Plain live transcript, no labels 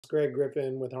Greg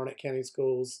Griffin with Harnett County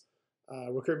Schools,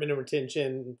 Recruitment and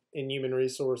Retention and Human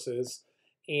Resources.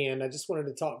 And I just wanted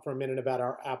to talk for a minute about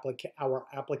our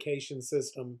application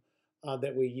system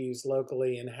that we use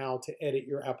locally and how to edit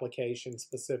your application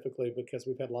specifically, because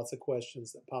we've had lots of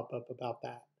questions that pop up about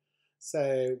that.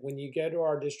 So when you go to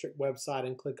our district website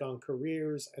and click on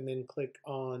careers and then click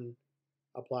on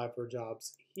apply for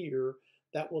jobs here,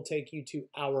 that will take you to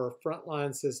our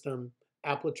Frontline system,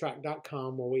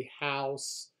 Applitrack.com, where we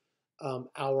house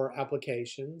our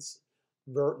applications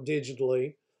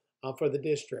digitally for the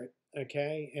district.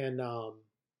 Okay, and I'm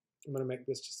going to make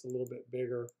this just a little bit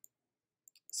bigger.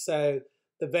 So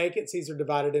the vacancies are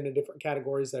divided into different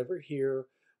categories over here.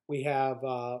 We have,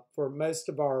 for most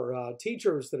of our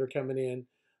teachers that are coming in,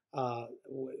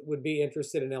 would be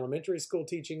interested in elementary school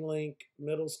teaching link,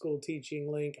 middle school teaching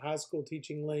link, high school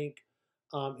teaching link,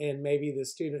 and maybe the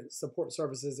student support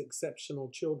services exceptional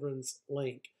children's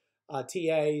link.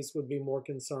 TAs would be more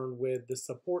concerned with the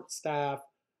support staff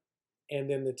and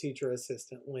then the teacher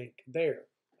assistant link there,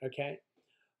 okay?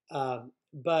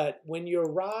 But when you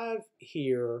arrive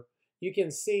here, you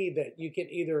can see that you can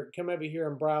either come over here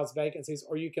and browse vacancies,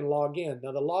 or you can log in.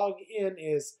 Now, the log in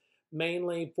is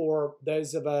mainly for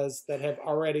those of us that have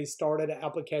already started an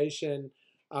application,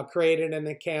 created an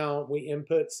account, we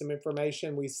input some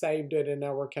information, we saved it, and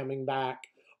now we're coming back.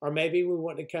 Or maybe we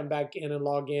want to come back in and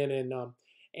log in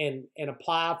and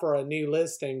apply for a new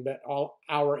listing, but all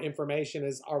our information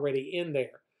is already in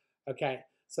there. Okay,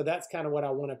 so that's kind of what I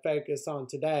want to focus on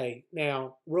today.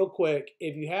 Now, real quick,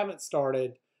 if you haven't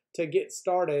started, to get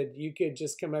started, you could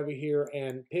just come over here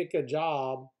and pick a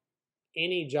job,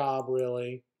 any job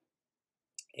really,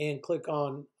 and click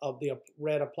on the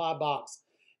red apply box,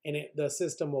 and the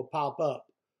system will pop up.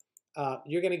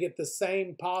 You're going to get the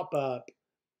same pop-up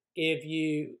if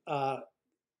you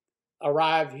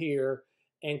arrive here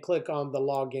and click on the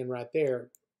login right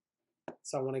there.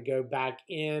 So I want to go back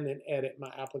in and edit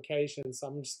my application. So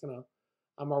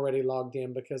I'm already logged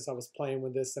in because I was playing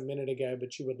with this a minute ago,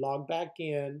 but you would log back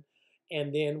in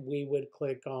and then we would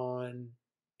click on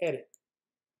edit.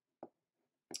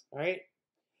 All right.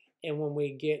 And when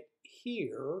we get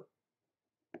here,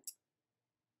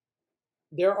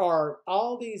 there are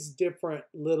all these different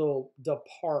little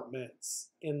departments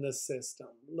in the system,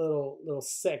 little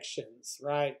sections,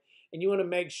 right? And you want to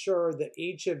make sure that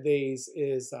each of these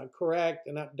is correct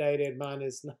and updated. Mine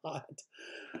is not.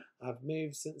 I've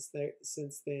moved since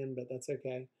then, but that's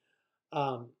okay.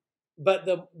 But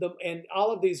and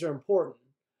all of these are important.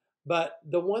 But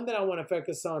the one that I want to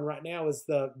focus on right now is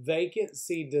the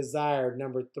vacancy desired,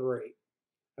 number 3.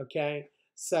 Okay.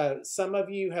 So some of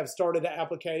you have started the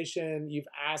application. You've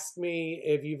asked me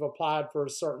if you've applied for a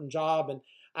certain job, and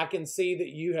I can see that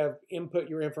you have input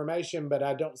your information, but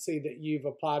I don't see that you've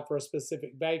applied for a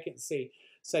specific vacancy.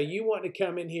 So you want to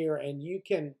come in here and you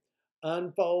can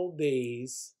unfold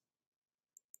these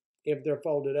if they're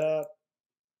folded up,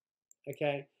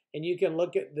 okay? And you can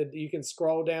look at you can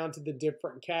scroll down to the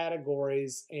different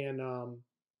categories. And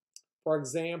for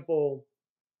example,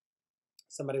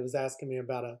 somebody was asking me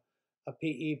about a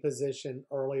PE position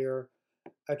earlier.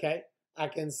 Okay, I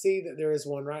can see that there is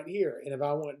one right here. And if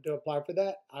I want to apply for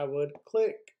that, I would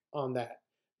click on that.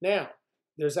 Now,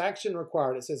 there's action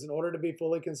required. It says, in order to be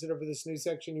fully considered for this new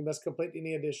section, you must complete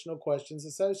any additional questions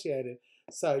associated.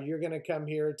 So you're going to come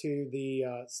here to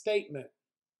the statement,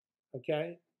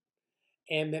 okay?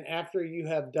 And then after you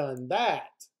have done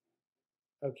that,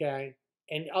 okay,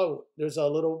 and oh, there's a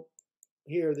little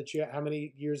here that you, how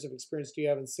many years of experience do you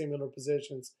have in similar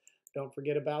positions? Don't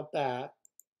forget about that.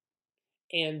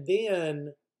 And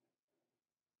then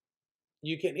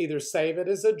you can either save it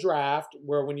as a draft,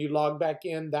 where when you log back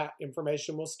in, that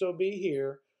information will still be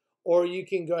here, or you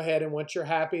can go ahead and once you're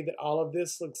happy that all of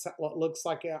this looks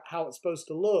like how it's supposed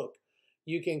to look,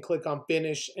 you can click on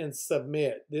finish and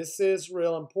submit. This is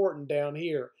real important down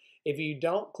here. If you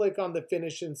don't click on the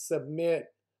finish and submit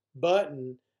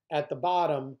button at the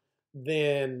bottom,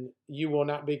 then you will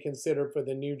not be considered for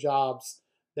the new jobs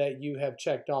that you have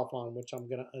checked off on, which I'm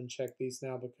going to uncheck these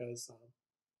now because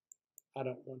I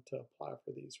don't want to apply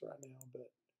for these right now. But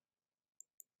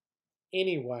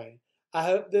anyway, I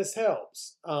hope this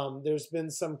helps. There's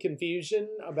been some confusion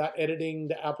about editing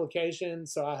the application,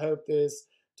 so I hope this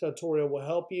tutorial will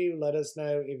help you. Let us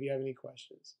know if you have any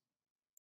questions.